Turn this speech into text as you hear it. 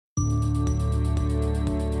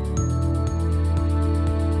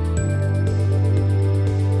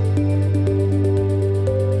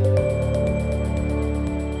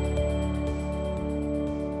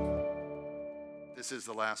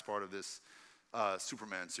last part of this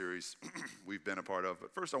SuperMan series we've been a part of.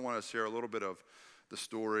 But first I want to share a little bit of the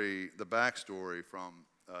story, the backstory from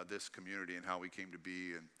this community and how we came to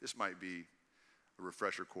be. And this might be a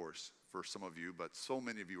refresher course for some of you, but so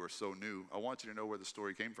many of you are so new. I want you to know where the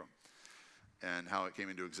story came from and how it came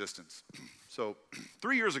into existence. So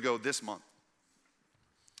 3 years ago this month,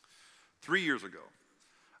 3 years ago,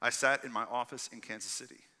 I sat in my office in Kansas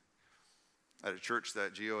City at a church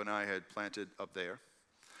that Gio and I had planted up there.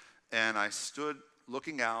 And I stood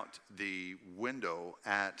looking out the window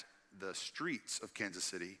at the streets of Kansas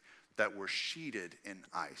City that were sheeted in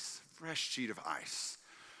ice, fresh sheet of ice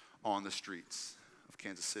on the streets of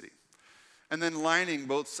Kansas City. And then lining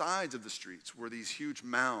both sides of the streets were these huge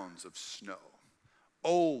mounds of snow,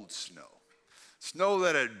 old snow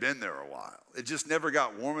that had been there a while. It just never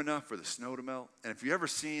got warm enough for the snow to melt. And if you ever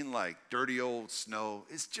seen like dirty old snow,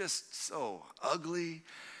 it's just so ugly.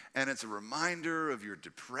 And it's a reminder of your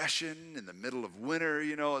depression in the middle of winter.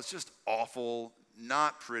 You know, it's just awful,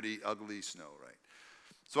 not pretty, ugly snow, right?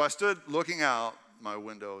 So I stood looking out my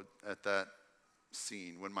window at that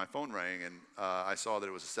scene when my phone rang, and I saw that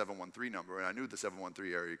it was a 713 number, and I knew the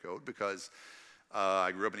 713 area code because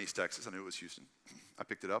I grew up in East Texas. I knew it was Houston. I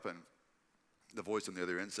picked it up, and the voice on the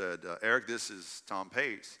other end said, Eric, this is Tom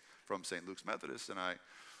Pace from St. Luke's Methodist, and I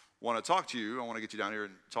want to talk to you. I want to get you down here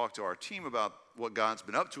and talk to our team about what God's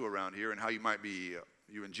been up to around here and how you might be,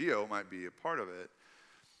 you and Gio might be a part of it.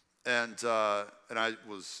 And I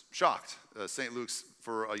was shocked. St. Luke's,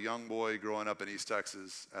 for a young boy growing up in East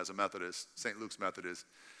Texas as a Methodist, St. Luke's Methodist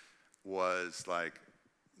was like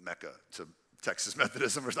Mecca to Texas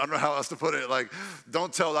Methodism, or I don't know how else to put it. Like,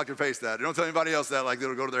 don't tell Dr. Pace that. Don't tell anybody else that. Like,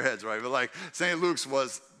 it'll go to their heads, right? But like, St. Luke's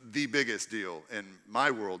was the biggest deal in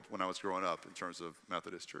my world when I was growing up in terms of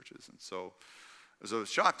Methodist churches. And so it was a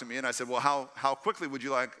shock to me. And I said, well, how quickly would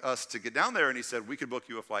you like us to get down there? And he said, we could book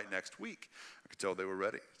you a flight next week. I could tell they were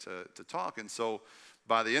ready to talk. And so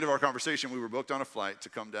by the end of our conversation, we were booked on a flight to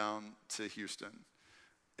come down to Houston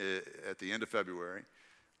at the end of February,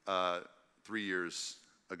 3 years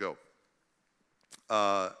ago.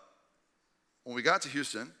 When we got to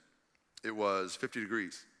Houston, it was 50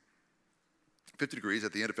 degrees. 50 degrees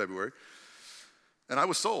at the end of February. And I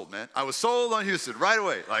was sold, man. I was sold on Houston right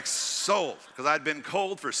away, like sold, because I'd been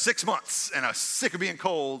cold for 6 months, and I was sick of being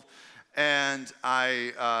cold. And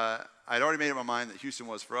I'd already made up my mind that Houston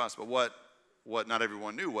was for us. But what not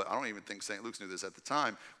everyone knew, I don't even think St. Luke's knew this at the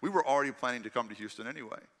time, we were already planning to come to Houston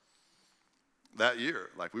anyway. That year,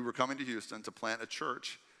 like we were coming to Houston to plant a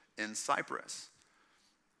church in Cypress,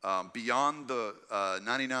 beyond the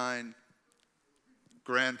 99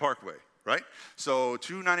 Grand Parkway, right? So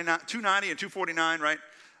 290 and 249, right?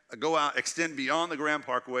 Go out, extend beyond the Grand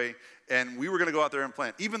Parkway, and we were going to go out there and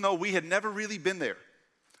plant, even though we had never really been there.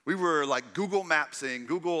 We were like Google Mapsing,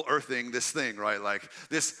 Google Earthing this thing, right? Like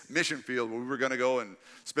this mission field where we were going to go and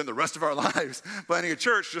spend the rest of our lives planting a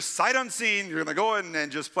church, just sight unseen. You're going to go in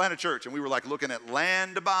and just plant a church. And we were like looking at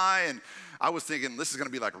land to buy, and I was thinking this is going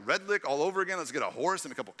to be like Red Lick all over again. Let's get a horse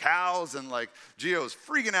and a couple cows. And like Gio's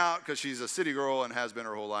freaking out because she's a city girl and has been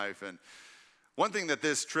her whole life. And one thing that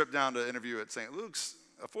this trip down to interview at St. Luke's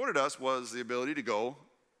afforded us was the ability to go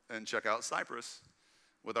and check out Cyprus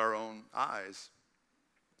with our own eyes.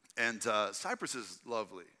 And Cyprus is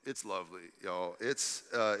lovely. It's lovely, y'all. It's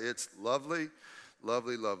lovely,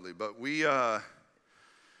 lovely, lovely. But we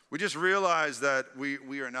just realized that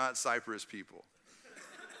we are not Cyprus people.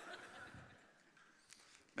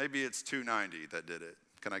 Maybe it's 290 that did it.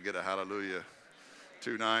 Can I get a hallelujah?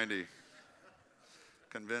 290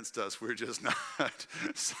 convinced us we're just not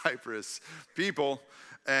Cyprus people.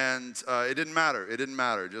 And it didn't matter. It didn't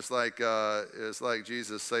matter. Just like it's like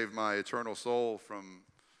Jesus saved my eternal soul from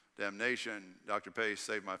damnation, Dr. Pace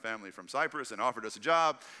saved my family from Cyprus and offered us a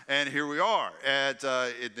job, and here we are at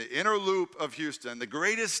in the inner loop of Houston, the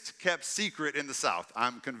greatest kept secret in the South,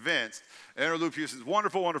 I'm convinced. Inner loop Houston's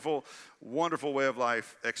wonderful, wonderful, wonderful way of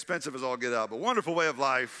life, expensive as all get out, but wonderful way of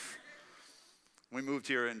life. We moved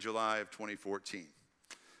here in July of 2014.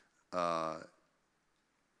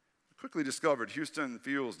 Quickly discovered Houston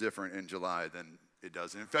feels different in July than it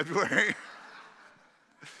does in February.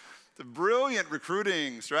 It's a brilliant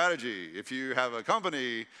recruiting strategy. If you have a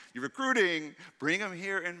company, you're recruiting, bring them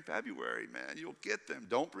here in February, man. You'll get them.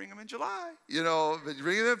 Don't bring them in July. You know, but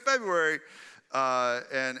bring them in February.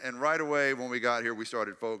 And right away when we got here, we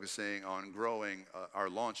started focusing on growing our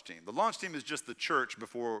launch team. The launch team is just the church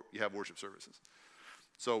before you have worship services.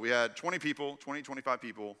 So we had 25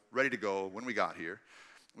 people ready to go when we got here.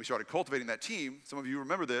 We started cultivating that team. Some of you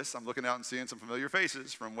remember this. I'm looking out and seeing some familiar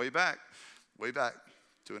faces from way back,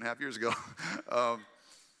 2.5 years ago.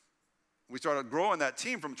 we started growing that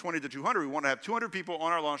team from 20 to 200. We wanted to have 200 people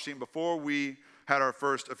on our launch team before we had our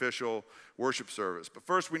first official worship service. But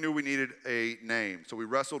first we knew we needed a name. So we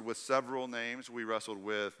wrestled with several names. We wrestled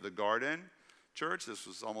with the Garden Church. This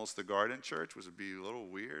was almost the Garden Church, which would be a little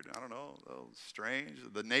weird. I don't know, a little strange.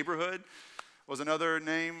 The Neighborhood was another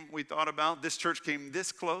name we thought about. This church came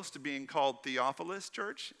this close to being called Theophilus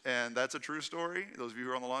Church, and that's a true story. Those of you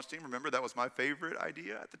who are on the launch team, remember that was my favorite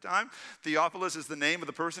idea at the time. Theophilus is the name of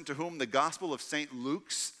the person to whom the Gospel of St.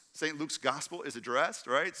 Luke's Gospel is addressed,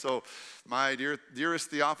 right? So my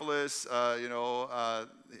dearest Theophilus,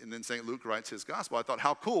 and then St. Luke writes his Gospel. I thought,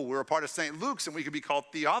 how cool, we're a part of St. Luke's and we could be called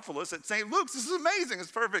Theophilus at St. Luke's. This is amazing,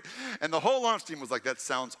 it's perfect. And the whole launch team was like, that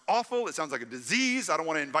sounds awful. It sounds like a disease. I don't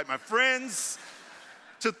want to invite my friends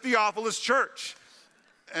to Theophilus Church.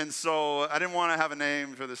 And so I didn't want to have a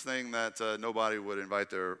name for this thing that nobody would invite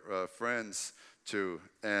their friends to.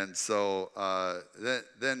 And so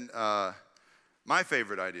then my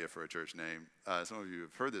favorite idea for a church name, some of you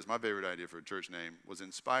have heard this, my favorite idea for a church name was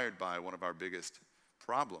inspired by one of our biggest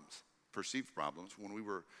perceived problems when we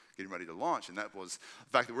were getting ready to launch, and that was the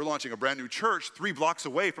fact that we're launching a brand new church 3 blocks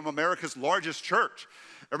away from America's largest church.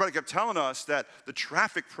 Everybody kept telling us that the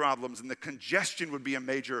traffic problems and the congestion would be a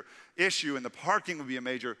major issue and the parking would be a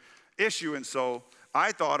major issue, and so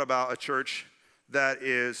I thought about a church that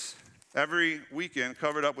is every weekend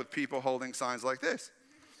covered up with people holding signs like this,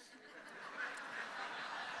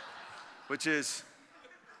 which is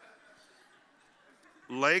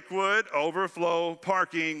Lakewood Overflow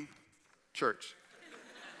Parking Church.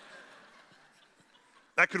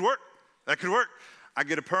 That could work. I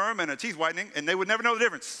get a perm and a teeth whitening, and they would never know the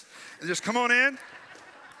difference. And just come on in.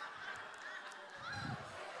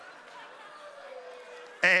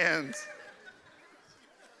 And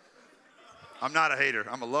I'm not a hater.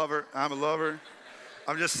 I'm a lover.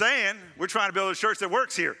 I'm just saying, we're trying to build a church that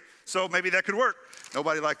works here. So maybe that could work.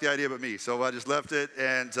 Nobody liked the idea but me. So I just left it,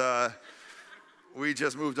 and we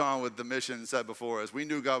just moved on with the mission set before us. We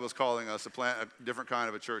knew God was calling us to plant a different kind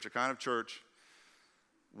of a church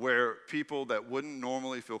where people that wouldn't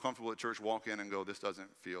normally feel comfortable at church walk in and go, this doesn't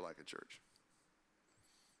feel like a church.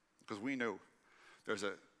 Because we knew there's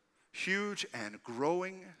a huge and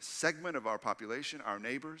growing segment of our population, our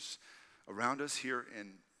neighbors around us here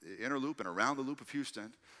in the inner loop and around the loop of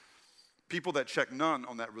Houston, people that check none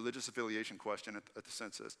on that religious affiliation question at the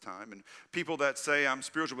census time, and people that say I'm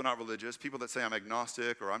spiritual but not religious, people that say I'm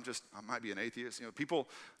agnostic or I might be an atheist, people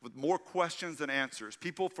with more questions than answers,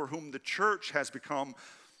 people for whom the church has become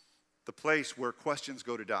the place where questions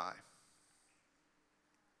go to die.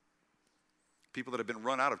 People that have been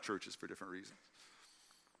run out of churches for different reasons.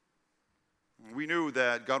 We knew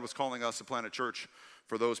that God was calling us to plant a church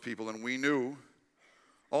for those people, and we knew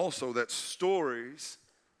also that stories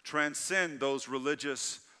transcend those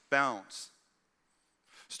religious bounds.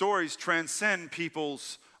 Stories transcend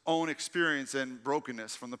people's own experience and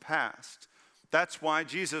brokenness from the past. That's why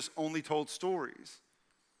Jesus only told stories.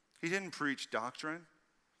 He didn't preach doctrine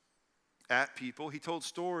at people. He told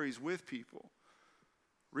stories with people.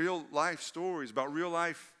 Real life stories about real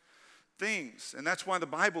life things. And that's why the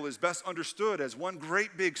Bible is best understood as one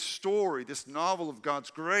great big story, this novel of God's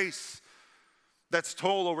grace that's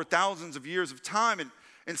told over thousands of years of time. And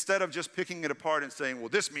instead of just picking it apart and saying, well,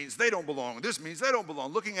 this means they don't belong, this means they don't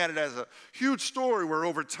belong, looking at it as a huge story where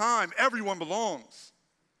over time everyone belongs.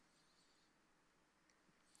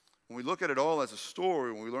 When we look at it all as a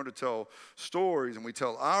story, when we learn to tell stories and we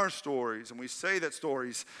tell our stories and we say that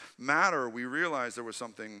stories matter, we realize there was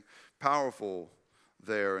something powerful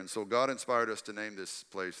there. And so God inspired us to name this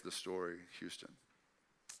place, The Story, Houston.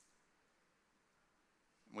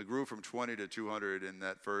 We grew from 20 to 200 in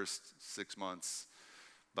that first 6 months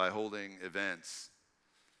by holding events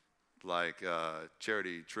like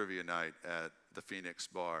charity trivia night at the Phoenix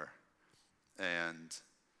Bar and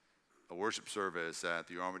a worship service at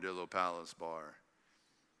the Armadillo Palace Bar.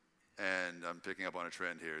 And I'm picking up on a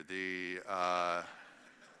trend here.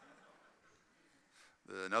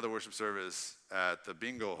 Another worship service at the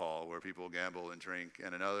bingo hall where people gamble and drink,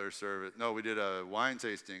 and another service. No, we did a wine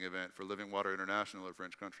tasting event for Living Water International at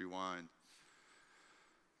French Country Wine.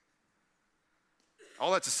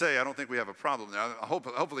 All that to say, I don't think we have a problem there.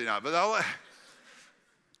 Hopefully not. But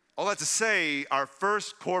all that to say, our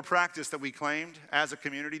first core practice that we claimed as a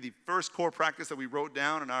community, the first core practice that we wrote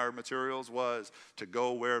down in our materials was to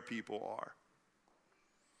go where people are.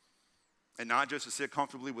 And not just to sit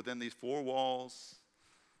comfortably within these 4 walls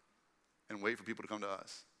and wait for people to come to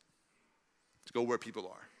us. To go where people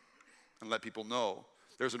are and let people know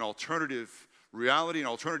there's an alternative reality, an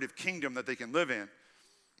alternative kingdom that they can live in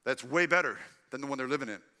that's way better than the one they're living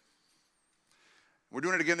in. We're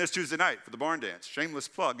doing it again this Tuesday night for the barn dance. Shameless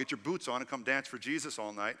plug. Get your boots on and come dance for Jesus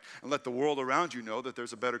all night and let the world around you know that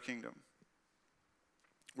there's a better kingdom.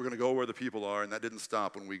 We're going to go where the people are, and that didn't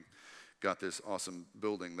stop when we got this awesome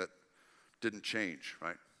building that didn't change,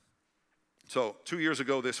 right? So 2 years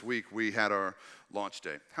ago this week, we had our launch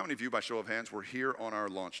day. How many of you, by show of hands, were here on our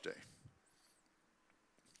launch day?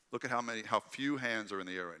 Look at how few hands are in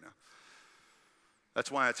the air right now. That's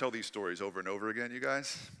why I tell these stories over and over again, you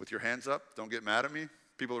guys. With your hands up, don't get mad at me.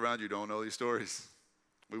 People around you don't know these stories.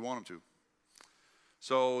 We want them to.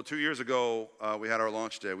 So 2 years ago, we had our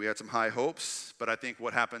launch day. We had some high hopes, but I think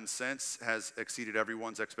what happened since has exceeded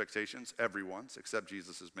everyone's expectations. Everyone's, except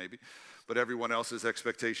Jesus's maybe, but everyone else's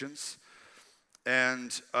expectations.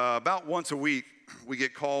 And about once a week, we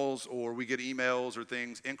get calls or we get emails or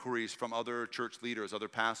inquiries from other church leaders, other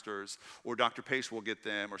pastors, or Dr. Pace will get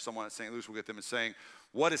them, or someone at St. Louis will get them and saying,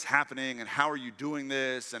 what is happening and how are you doing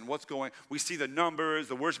this and what's going, we see the numbers,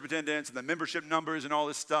 the worship attendance and the membership numbers and all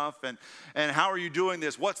this stuff, and how are you doing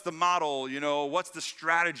this? What's the model, what's the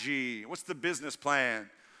strategy? What's the business plan?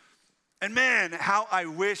 And man, how I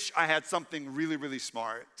wish I had something really, really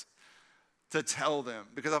smart to tell them,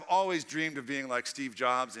 because I've always dreamed of being like Steve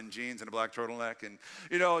Jobs in jeans and a black turtleneck and,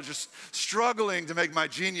 just struggling to make my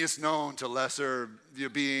genius known to lesser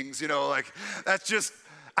beings, that's just,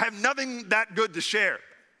 I have nothing that good to share.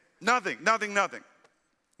 Nothing. And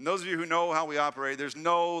those of you who know how we operate, there's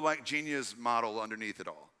no genius model underneath it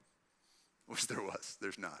all. Wish there was,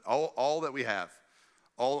 there's not. All that we have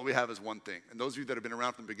is one thing. And those of you that have been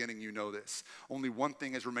around from the beginning, you know this. Only one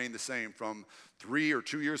thing has remained the same from 3 or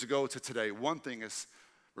 2 years ago to today. One thing has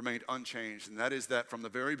remained unchanged, and that is that from the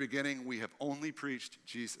very beginning, we have only preached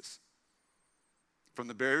Jesus. From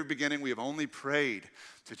the very beginning, we have only prayed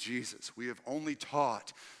to Jesus. We have only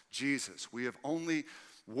taught Jesus. We have only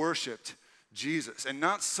worshiped Jesus. And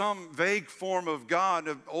not some vague form of God,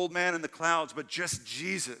 of old man in the clouds, but just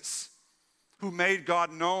Jesus, who made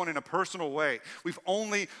God known in a personal way. We've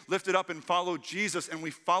only lifted up and followed Jesus, and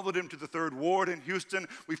we followed him to the 3rd Ward in Houston.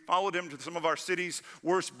 We followed him to some of our city's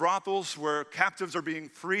worst brothels where captives are being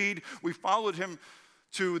freed. We followed him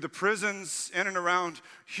to the prisons in and around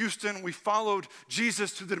Houston. We followed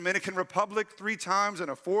Jesus to the Dominican Republic 3 times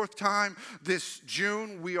and a 4th time this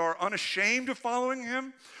June. We are unashamed of following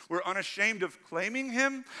him. We're unashamed of claiming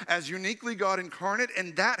him as uniquely God incarnate,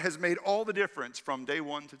 and that has made all the difference from day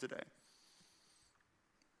 1 to today.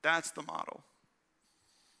 That's the model.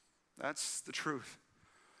 That's the truth.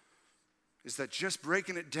 Is that just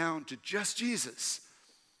breaking it down to just Jesus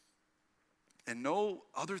and no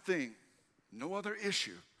other thing, no other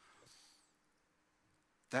issue.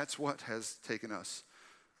 That's what has taken us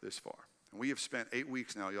this far. And we have spent 8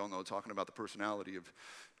 weeks now, y'all know, talking about the personality of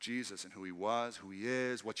Jesus and who he was, who he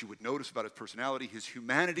is, what you would notice about his personality, his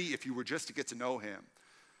humanity, if you were just to get to know him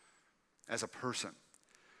as a person.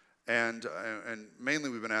 And mainly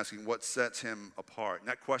we've been asking what sets him apart. And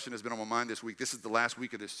that question has been on my mind this week. This is the last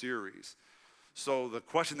week of this series. So the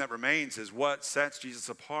question that remains is what sets Jesus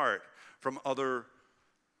apart from other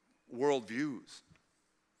worldviews?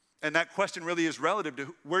 And that question really is relative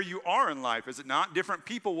to where you are in life, is it not? Different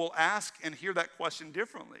people will ask and hear that question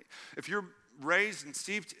differently. If you're raised and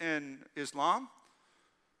steeped in Islam,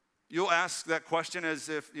 you'll ask that question as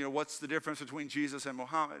if, what's the difference between Jesus and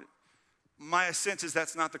Muhammad? My sense is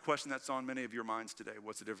that's not the question that's on many of your minds today.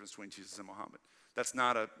 What's the difference between Jesus and Muhammad? That's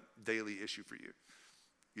not a daily issue for you.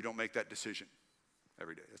 You don't make that decision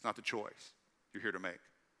every day. It's not the choice you're here to make.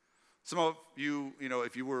 Some of you,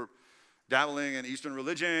 if you were dabbling in Eastern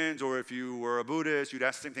religions or if you were a Buddhist, you'd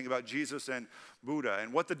ask the same thing about Jesus and Buddha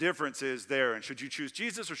and what the difference is there. And should you choose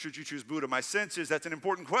Jesus or should you choose Buddha? My sense is that's an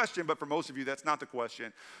important question, but for most of you, that's not the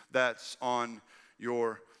question that's on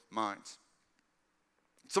your minds.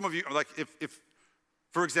 Some of you, if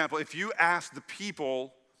for example, if you ask the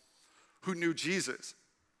people who knew Jesus,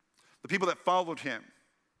 the people that followed him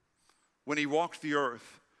when he walked the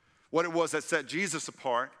earth, what it was that set Jesus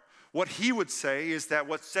apart, what he would say is that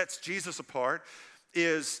what sets Jesus apart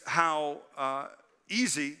is how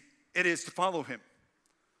easy it is to follow him.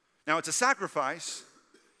 Now, it's a sacrifice,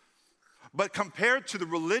 but compared to the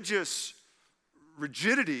religious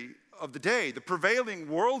rigidity of the day, the prevailing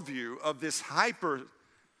worldview of this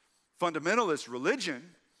hyper-fundamentalist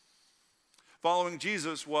religion, following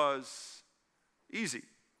Jesus was easy,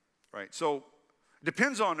 right? So it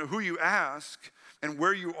depends on who you ask and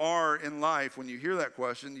where you are in life. When you hear that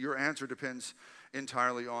question, your answer depends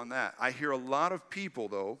entirely on that. I hear a lot of people,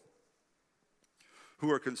 though,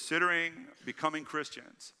 who are considering becoming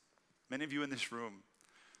Christians. Many of you in this room,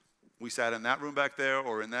 we sat in that room back there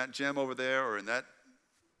or in that gym over there or in that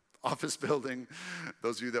office building,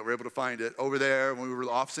 those of you that were able to find it, over there when we were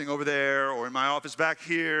officing over there, or in my office back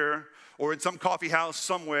here, or in some coffee house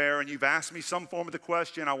somewhere, and you've asked me some form of the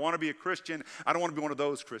question, I want to be a Christian. I don't want to be one of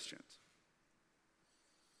those Christians.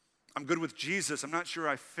 I'm good with Jesus. I'm not sure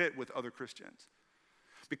I fit with other Christians.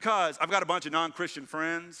 Because I've got a bunch of non-Christian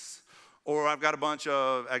friends, or I've got a bunch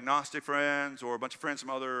of agnostic friends, or a bunch of friends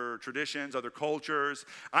from other traditions, other cultures.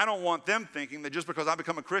 I don't want them thinking that just because I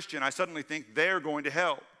become a Christian, I suddenly think they're going to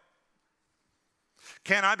hell.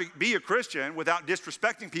 Can I be a Christian without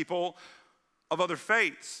disrespecting people of other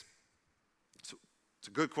faiths? It's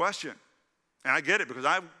a good question. And I get it because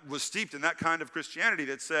I was steeped in that kind of Christianity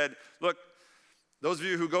that said, look, those of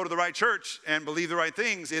you who go to the right church and believe the right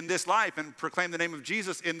things in this life and proclaim the name of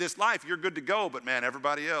Jesus in this life, you're good to go. But man,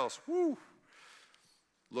 everybody else, whoo,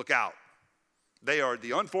 look out. They are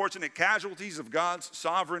the unfortunate casualties of God's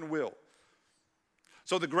sovereign will.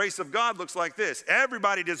 So the grace of God looks like this.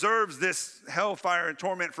 Everybody deserves this hellfire and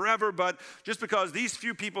torment forever, but just because these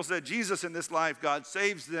few people said Jesus in this life, God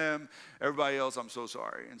saves them. Everybody else, I'm so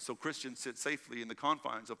sorry. And so Christians sit safely in the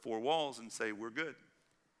confines of four walls and say, we're good.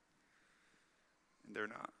 And they're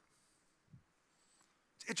not.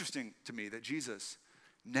 It's interesting to me that Jesus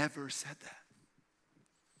never said that.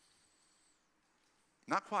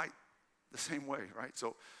 Not quite the same way, right?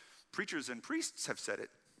 So preachers and priests have said it.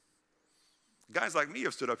 Guys like me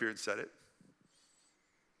have stood up here and said it.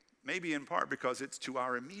 Maybe in part because it's to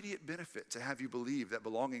our immediate benefit to have you believe that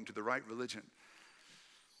belonging to the right religion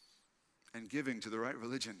and giving to the right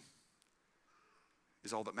religion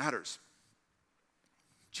is all that matters.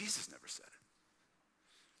 Jesus never said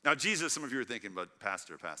it. Now, Jesus, some of you are thinking, but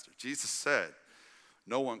Pastor, Jesus said,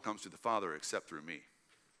 no one comes to the Father except through me.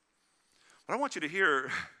 But I want you to hear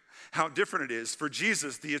how different it is for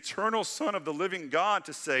Jesus, the eternal Son of the living God,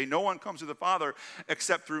 to say, no one comes to the Father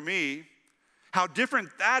except through me. How different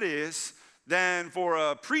that is than for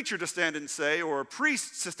a preacher to stand and say, or a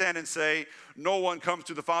priest to stand and say, no one comes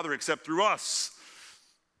to the Father except through us,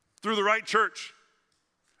 through the right church.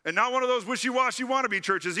 And not one of those wishy-washy wannabe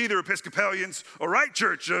churches either, Episcopalians, a right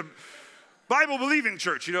church, a Bible-believing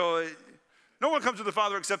church. You know, no one comes to the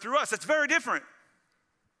Father except through us. That's very different.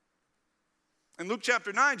 In Luke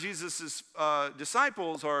chapter 9, Jesus'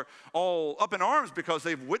 disciples are all up in arms because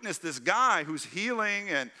they've witnessed this guy who's healing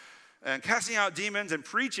and casting out demons and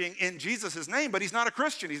preaching in Jesus' name, but he's not a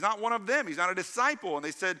Christian. He's not one of them. He's not a disciple. And they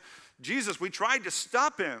said, Jesus, we tried to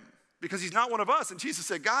stop him because he's not one of us. And Jesus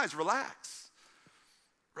said, guys, relax.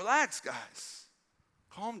 Relax, guys.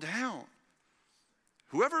 Calm down.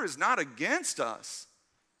 Whoever is not against us,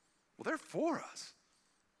 well, they're for us.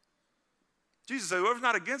 Jesus said, whoever's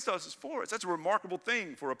not against us is for us. That's a remarkable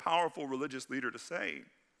thing for a powerful religious leader to say.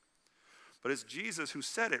 But it's Jesus who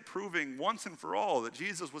said it, proving once and for all that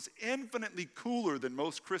Jesus was infinitely cooler than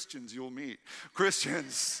most Christians you'll meet.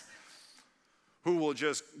 Christians who will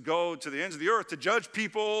just go to the ends of the earth to judge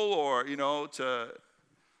people, or, you know, to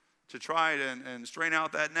try and strain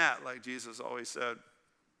out that gnat, like Jesus always said.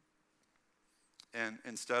 And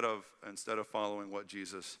instead of following what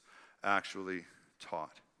Jesus actually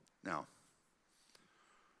taught. Now,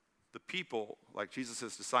 the people, like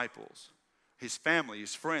Jesus' disciples, his family,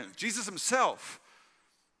 his friends, Jesus himself,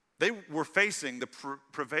 they were facing the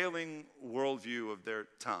prevailing worldview of their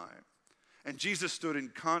time. And Jesus stood in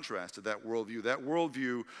contrast to that worldview. That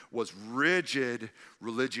worldview was rigid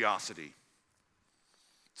religiosity.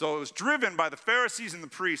 So it was driven by the Pharisees and the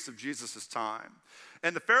priests of Jesus' time.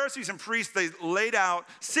 And the Pharisees and priests, they laid out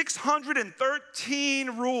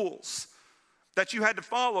 613 rules that you had to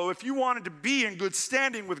follow if you wanted to be in good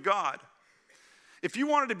standing with God. If you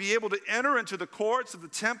wanted to be able to enter into the courts of the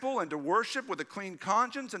temple and to worship with a clean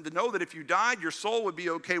conscience and to know that if you died, your soul would be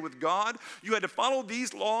okay with God, you had to follow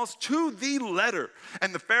these laws to the letter.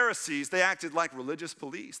 And the Pharisees, they acted like religious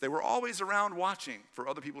police. They were always around watching for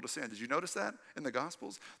other people to sin. Did you notice that in the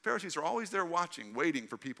Gospels? Pharisees are always there watching, waiting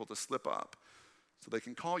for people to slip up so they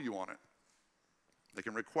can call you on it. They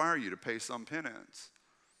can require you to pay some penance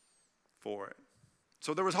for it.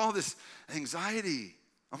 So there was all this anxiety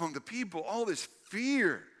among the people, all this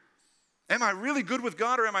fear. Am I really good with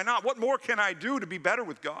God or am I not? What more can I do to be better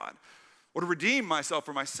with God or to redeem myself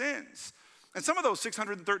for my sins? And some of those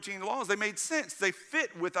 613 laws, they made sense. They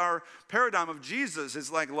fit with our paradigm of Jesus.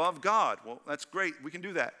 It's like, love God. Well, that's great. We can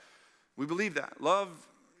do that. We believe that. Love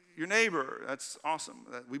your neighbor. That's awesome.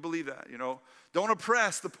 We believe that, you know. Don't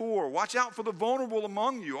oppress the poor. Watch out for the vulnerable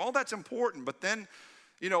among you. All that's important. But then,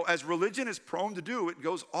 you know, as religion is prone to do, it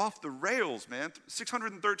goes off the rails, man.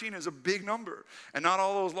 613 is a big number. And not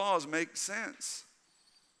all those laws make sense.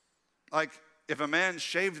 Like, if a man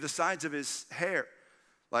shaved the sides of his hair,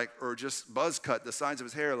 like, or just buzz cut the sides of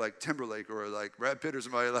his hair like Timberlake or like Brad Pitt or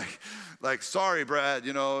somebody, like sorry, Brad,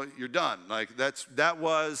 you're done. Like that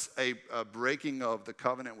was a breaking of the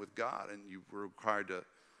covenant with God, and you were required to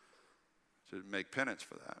make penance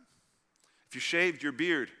for that. If you shaved your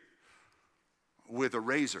beard with a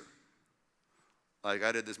razor, like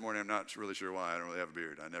I did this morning, I'm not really sure why. I don't really have a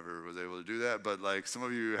beard. I never was able to do that, but like some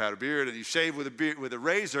of you had a beard and you shaved with a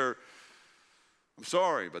razor, I'm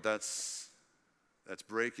sorry, but that's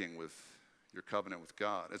breaking with your covenant with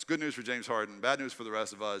God. It's good news for James Harden, bad news for the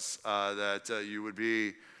rest of us, that you would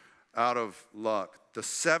be out of luck. The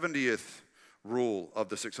 70th rule of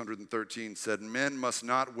the 613 said, men must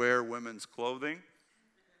not wear women's clothing.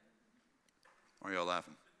 Why are y'all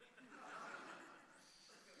laughing?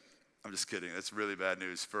 I'm just kidding. That's really bad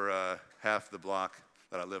news for half the block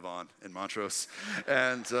that I live on in Montrose.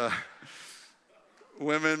 And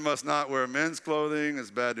women must not wear men's clothing. It's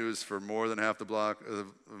bad news for more than half the block of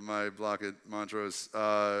my block at Montrose.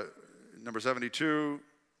 Number 72,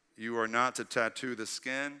 you are not to tattoo the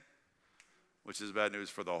skin, which is bad news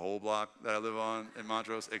for the whole block that I live on in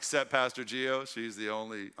Montrose, except Pastor Gio. She's the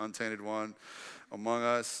only untainted one among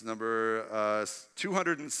us. Number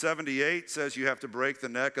 278 says you have to break the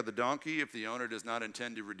neck of the donkey if the owner does not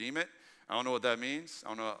intend to redeem it. I don't know what that means. I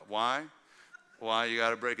don't know why you got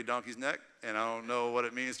to break a donkey's neck, and I don't know what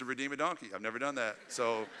it means to redeem a donkey. I've never done that.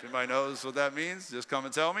 So if anybody knows what that means, just come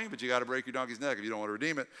and tell me, but you got to break your donkey's neck if you don't want to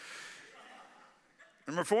redeem it.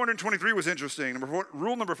 Number 423 was interesting.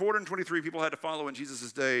 Rule number 423 people had to follow in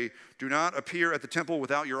Jesus' day: do not appear at the temple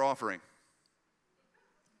without your offering.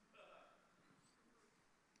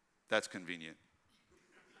 That's convenient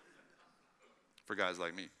for guys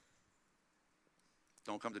like me.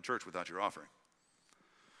 Don't come to church without your offering.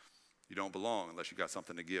 You don't belong unless you got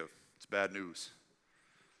something to give. It's bad news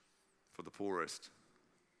for the poorest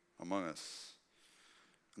among us.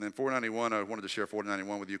 And then 491, I wanted to share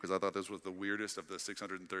 491 with you because I thought this was the weirdest of the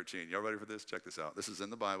 613. Y'all ready for this? Check this out. This is in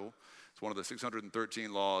the Bible. It's one of the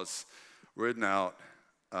 613 laws written out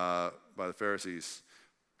by the Pharisees.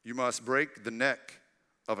 You must break the neck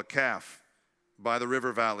of a calf by the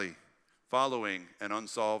river valley following an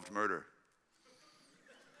unsolved murder.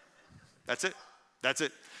 That's it. That's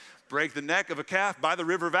it. Break the neck of a calf by the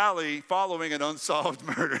river valley following an unsolved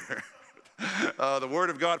murder. The word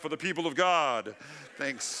of God for the people of God.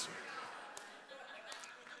 Thanks.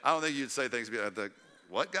 I don't think you'd say thanks be like,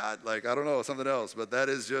 what God? Like, I don't know, something else. But that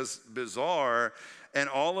is just bizarre. And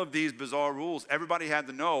all of these bizarre rules, everybody had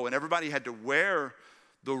to know, and everybody had to wear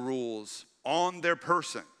the rules on their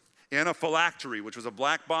person in a phylactery, which was a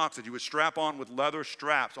black box that you would strap on with leather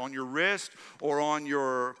straps on your wrist or on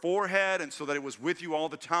your forehead, and so that it was with you all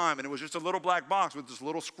the time. And it was just a little black box with this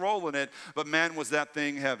little scroll in it, but man, was that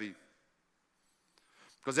thing heavy.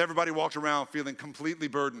 Because everybody walked around feeling completely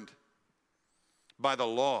burdened by the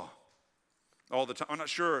law all the time. I'm not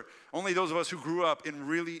sure, only those of us who grew up in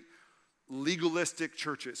really legalistic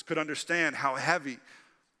churches could understand how heavy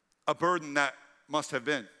a burden that must have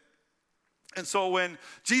been. And so when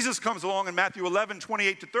Jesus comes along in Matthew 11,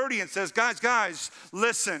 28 to 30 and says, guys,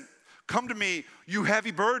 listen, come to me, you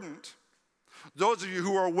heavy burdened. Those of you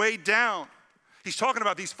who are weighed down. He's talking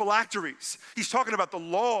about these phylacteries. He's talking about the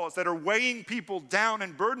laws that are weighing people down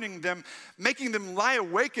and burdening them, making them lie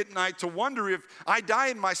awake at night to wonder, if I die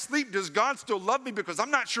in my sleep, does God still love me? Because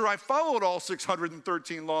I'm not sure I followed all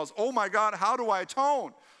 613 laws. Oh my God, how do I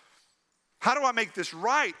atone? How do I make this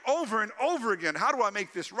right? Over and over again, how do I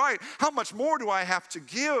make this right? How much more do I have to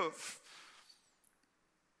give?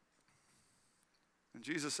 And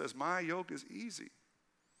Jesus says, my yoke is easy.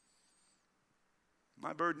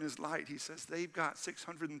 My burden is light. He says, they've got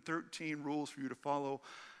 613 rules for you to follow.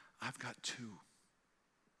 I've got two.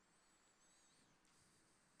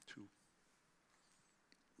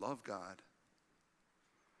 Love God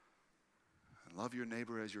and love your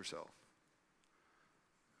neighbor as yourself.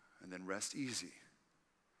 And then rest easy,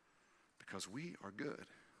 because we are good.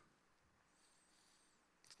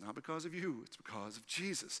 It's not because of you, it's because of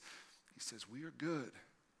Jesus. He says, we are good.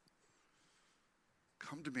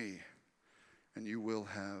 Come to me, and you will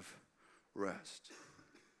have rest.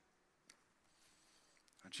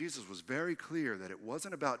 Now, Jesus was very clear that it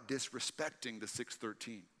wasn't about disrespecting the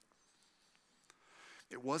 613.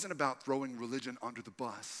 It wasn't about throwing religion under the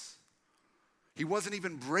bus. He wasn't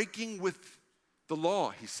even breaking with the law,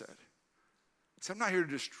 he said. He said, I'm not here to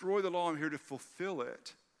destroy the law, I'm here to fulfill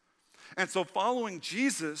it. And so following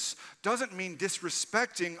Jesus doesn't mean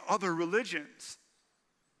disrespecting other religions.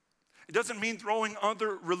 It doesn't mean throwing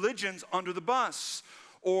other religions under the bus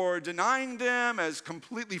or denying them as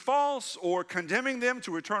completely false or condemning them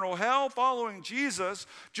to eternal hell. Following Jesus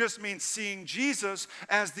just means seeing Jesus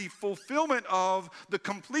as the fulfillment of the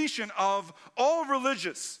completion of all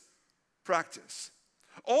religious practice,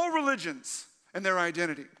 all religions and their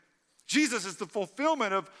identity. Jesus is the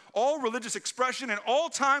fulfillment of all religious expression in all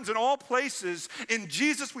times and all places. In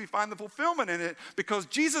Jesus, we find the fulfillment in it because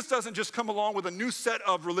Jesus doesn't just come along with a new set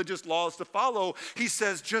of religious laws to follow. He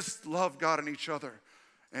says, just love God and each other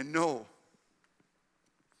and know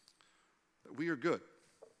that we are good.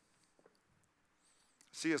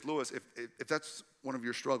 C.S. Lewis, if that's one of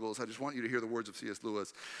your struggles, I just want you to hear the words of C.S.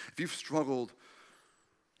 Lewis. If you've struggled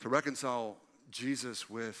to reconcile Jesus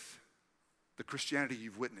with the Christianity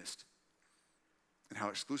you've witnessed, and how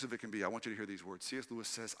exclusive it can be, I want you to hear these words. C.S. Lewis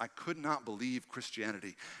says, I could not believe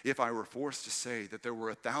Christianity if I were forced to say that there were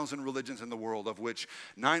 1,000 religions in the world, of which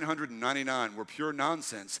 999 were pure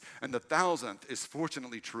nonsense, and the 1,000th is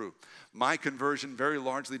fortunately true. My conversion very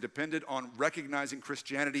largely depended on recognizing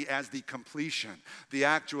Christianity as the completion, the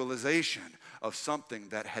actualization of something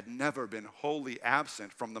that had never been wholly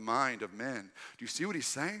absent from the mind of men. Do you see what he's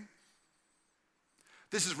saying?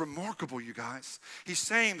 This is remarkable, you guys. He's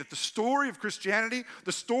saying that the story of Christianity,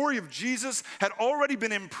 the story of Jesus, had already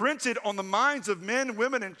been imprinted on the minds of men,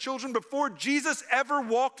 women, and children before Jesus ever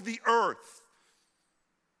walked the earth.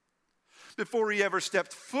 Before he ever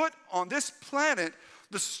stepped foot on this planet,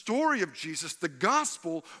 the story of Jesus, the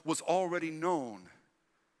gospel, was already known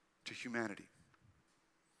to humanity.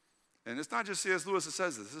 And it's not just C.S. Lewis that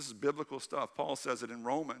says this. This is biblical stuff. Paul says it in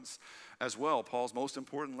Romans as well. Paul's most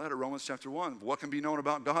important letter, Romans chapter 1. What can be known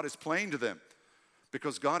about God is plain to them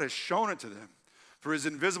because God has shown it to them. For his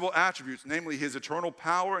invisible attributes, namely his eternal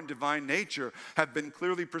power and divine nature, have been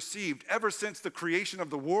clearly perceived ever since the creation of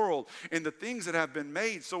the world in the things that have been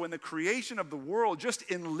made. So in the creation of the world, just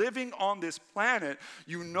in living on this planet,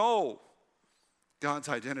 you know God's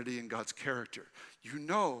identity and God's character. You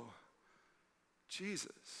know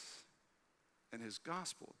Jesus and his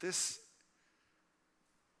gospel. This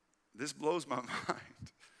blows my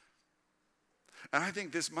mind. And I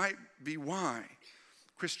think this might be why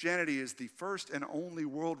Christianity is the first and only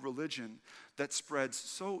world religion that spreads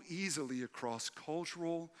so easily across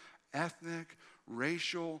cultural, ethnic,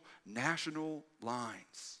 racial, national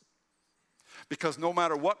lines. Because no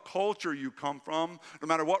matter what culture you come from, no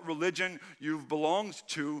matter what religion you've belonged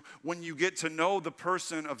to, when you get to know the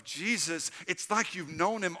person of Jesus, it's like you've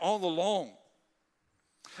known him all along.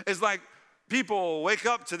 It's like people wake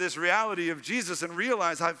up to this reality of Jesus and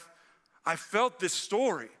realize, I felt this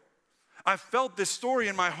story. I felt this story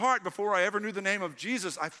in my heart before I ever knew the name of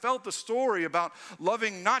Jesus. I felt the story about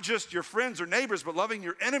loving not just your friends or neighbors, but loving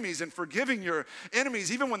your enemies and forgiving your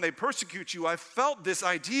enemies, even when they persecute you. I felt this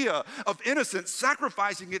idea of innocence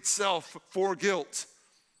sacrificing itself for guilt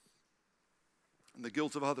and the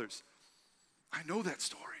guilt of others. I know that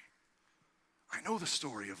story. I know the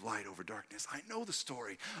story of light over darkness. I know the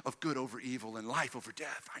story of good over evil and life over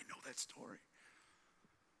death. I know that story.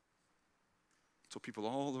 So people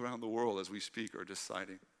all around the world as we speak are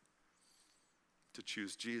deciding to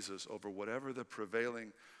choose Jesus over whatever the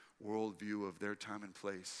prevailing worldview of their time and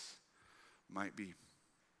place might be.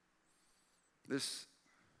 This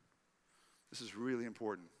is really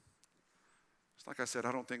important. Just like I said,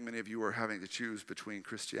 I don't think many of you are having to choose between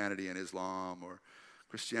Christianity and Islam or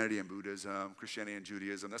Christianity and Buddhism, Christianity and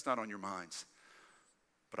Judaism. That's not on your minds.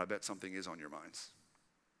 But I bet something is on your minds.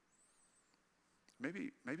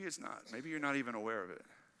 Maybe it's not. Maybe you're not even aware of it.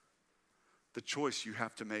 The choice you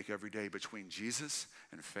have to make every day between Jesus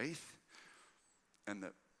and faith and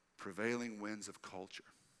the prevailing winds of culture.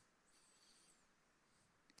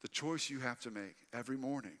 The choice you have to make every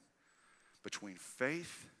morning between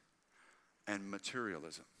faith and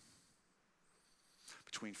materialism.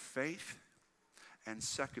 Between faith and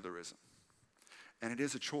secularism. And it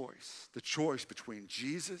is a choice. The choice between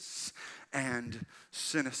Jesus and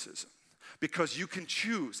cynicism. Because you can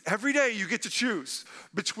choose. Every day you get to choose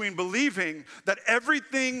between believing that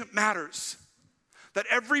everything matters. That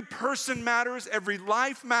every person matters, every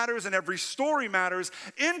life matters, and every story matters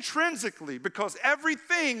intrinsically because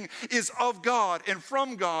everything is of God and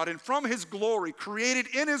from his glory, created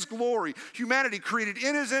in his glory, humanity created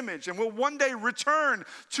in his image, and will one day return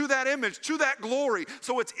to that image, to that glory.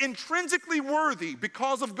 So it's intrinsically worthy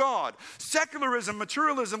because of God. Secularism,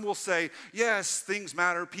 materialism will say, yes, things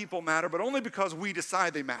matter, people matter, but only because we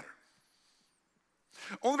decide they matter.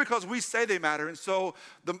 Only because we say they matter, and so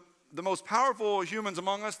the most powerful humans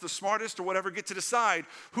among us, the smartest or whatever, get to decide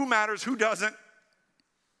who matters, who doesn't,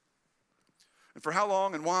 and for how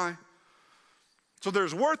long and why. So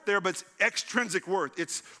there's worth there, but it's extrinsic worth.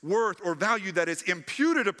 It's worth or value that is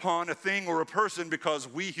imputed upon a thing or a person because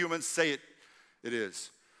we humans say it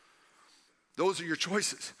is. Those are your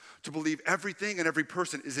choices, to believe everything and every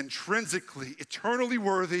person is intrinsically, eternally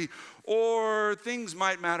worthy, or things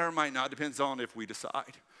might matter or might not, depends on if we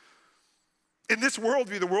decide. In this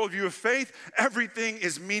worldview, the worldview of faith, everything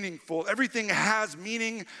is meaningful. Everything has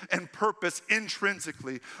meaning and purpose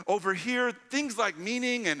intrinsically. Over here, things like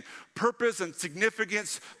meaning and purpose and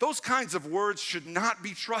significance, those kinds of words should not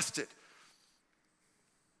be trusted.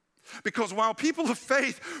 Because while people of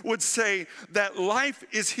faith would say that life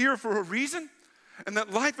is here for a reason, and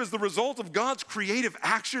that life is the result of God's creative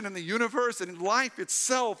action in the universe, and life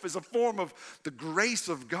itself is a form of the grace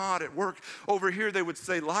of God at work, over here they would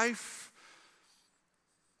say life,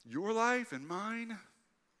 your life and mine,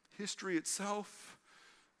 history itself,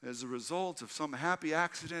 as a result of some happy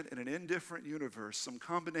accident in an indifferent universe, some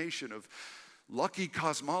combination of lucky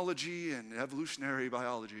cosmology and evolutionary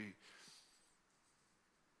biology.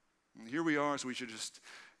 And here we are, so we should just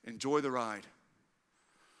enjoy the ride.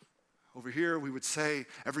 Over here, we would say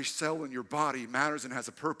every cell in your body matters and has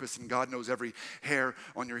a purpose, and God knows every hair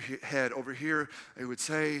on your head. Over here, it would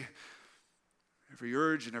say every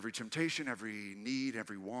urge and every temptation, every need,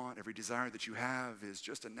 every want, every desire that you have is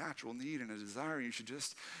just a natural need and a desire. You should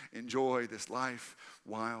just enjoy this life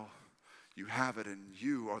while you have it, and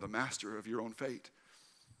you are the master of your own fate.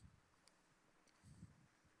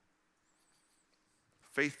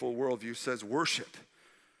 Faithful worldview says worship.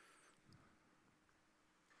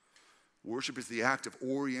 Worship is the act of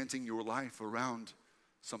orienting your life around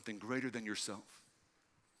something greater than yourself.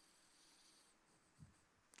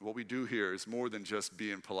 What we do here is more than just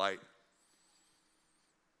being polite.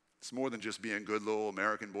 It's more than just being good little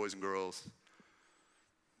American boys and girls.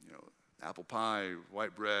 You know, apple pie,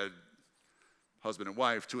 white bread, husband and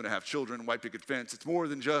wife, 2.5 children, white picket fence. It's more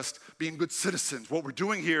than just being good citizens. What we're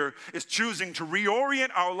doing here is choosing to reorient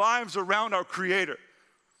our lives around our Creator.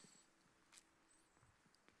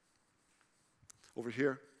 Over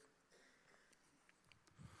here,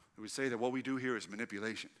 we say that what we do here is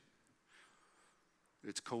manipulation.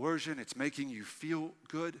 It's coercion. It's making you feel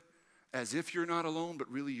good as if you're not alone,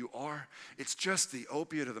 but really you are. It's just the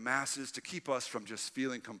opiate of the masses to keep us from just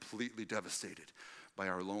feeling completely devastated by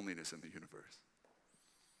our loneliness in the universe.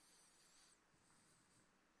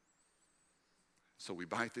 So we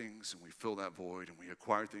buy things and we fill that void, and we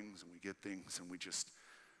acquire things and we get things, and we just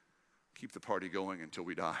keep the party going until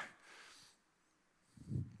we die.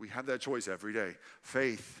 We have that choice every day.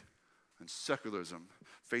 Faith and secularism,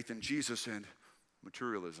 faith in Jesus and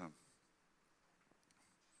materialism.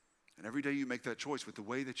 And every day you make that choice with the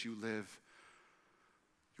way that you live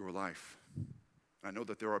your life. I know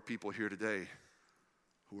that there are people here today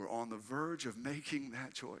who are on the verge of making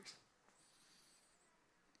that choice.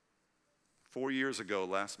 4 years ago,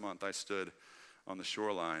 last month, I stood on the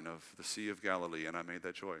shoreline of the Sea of Galilee, and I made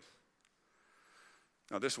that choice.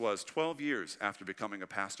 Now, this was 12 years after becoming a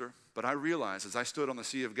pastor, but I realized as I stood on the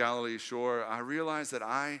Sea of Galilee shore, I realized that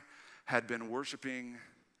I had been worshiping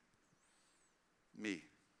me.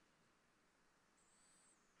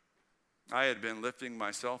 I had been lifting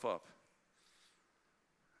myself up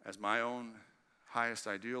as my own highest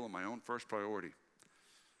ideal and my own first priority.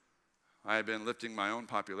 I had been lifting my own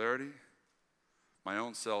popularity, my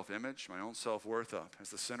own self-image, my own self-worth up as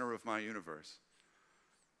the center of my universe.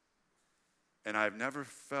 And I've never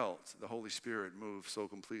felt the Holy Spirit move so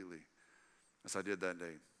completely as I did that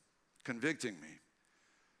day, convicting me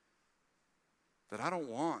that I don't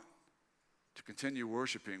want to continue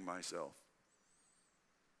worshiping myself.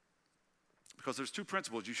 Because there's 2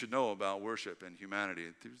 principles you should know about worship and humanity.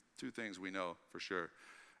 There's 2 things we know for sure.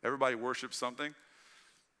 Everybody worships something.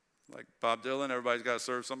 Like Bob Dylan, everybody's got to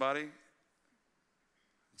serve somebody.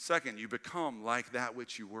 Second, you become like that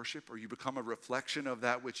which you worship, or you become a reflection of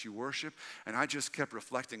that which you worship. And I just kept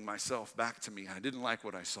reflecting myself back to me. I didn't like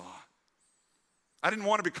what I saw. I didn't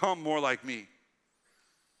want to become more like me.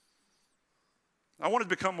 I wanted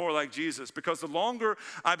to become more like Jesus, because the longer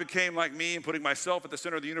I became like me and putting myself at the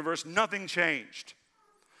center of the universe, nothing changed.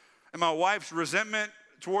 And my wife's resentment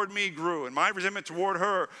toward me grew, and my resentment toward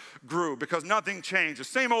her grew, because nothing changed. The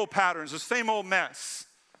same old patterns, the same old mess.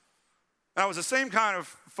 And I was the same kind of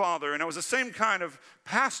father, and I was the same kind of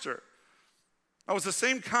pastor. I was the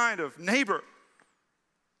same kind of neighbor.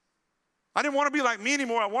 I didn't want to be like me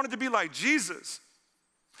anymore. I wanted to be like Jesus.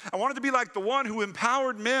 I wanted to be like the one who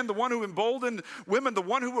empowered men, the one who emboldened women, the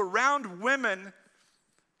one who around women,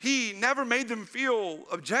 he never made them feel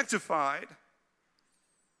objectified.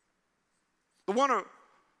 The one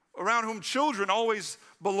around whom children always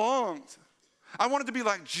belonged. I wanted to be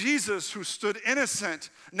like Jesus, who stood innocent,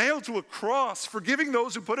 nailed to a cross, forgiving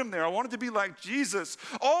those who put him there. I wanted to be like Jesus,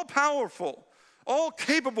 all powerful, all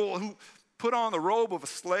capable, who put on the robe of a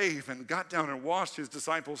slave and got down and washed his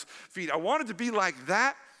disciples' feet. I wanted to be like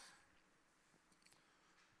that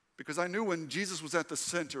because I knew when Jesus was at the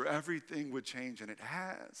center, everything would change, and it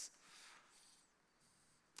has.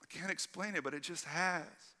 I can't explain it, but it just has.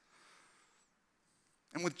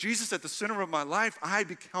 And with Jesus at the center of my life, I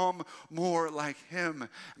become more like him.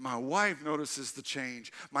 My wife notices the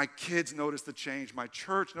change. My kids notice the change. My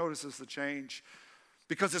church notices the change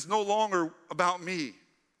because it's no longer about me.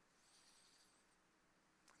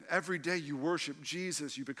 Every day you worship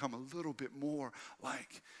Jesus, you become a little bit more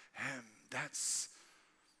like him. That's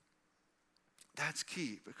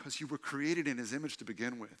key because you were created in his image to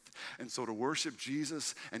begin with. And so to worship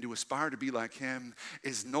Jesus and to aspire to be like him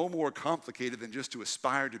is no more complicated than just to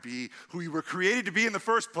aspire to be who you were created to be in the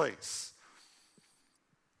first place.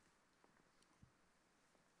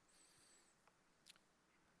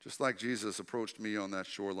 Just like Jesus approached me on that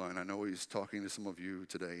shoreline, I know he's talking to some of you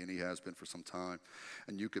today, and he has been for some time,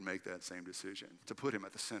 and you can make that same decision to put him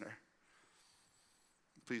at the center.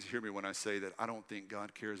 Please hear me when I say that I don't think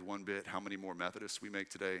God cares one bit how many more Methodists we make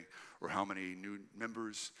today or how many new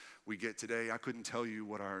members we get today. I couldn't tell you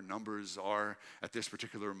what our numbers are at this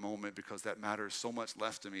particular moment because that matters so much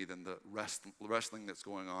less to me than the wrestling that's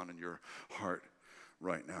going on in your heart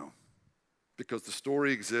right now. Because the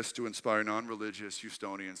story exists to inspire non-religious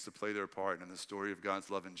Houstonians to play their part in the story of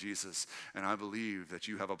God's love in Jesus. And I believe that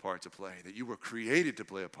you have a part to play, that you were created to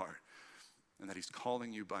play a part, and that he's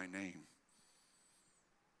calling you by name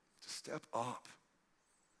to step up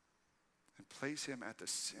and place him at the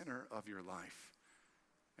center of your life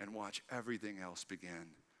and watch everything else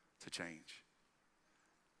begin to change.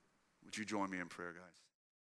 Would you join me in prayer, guys?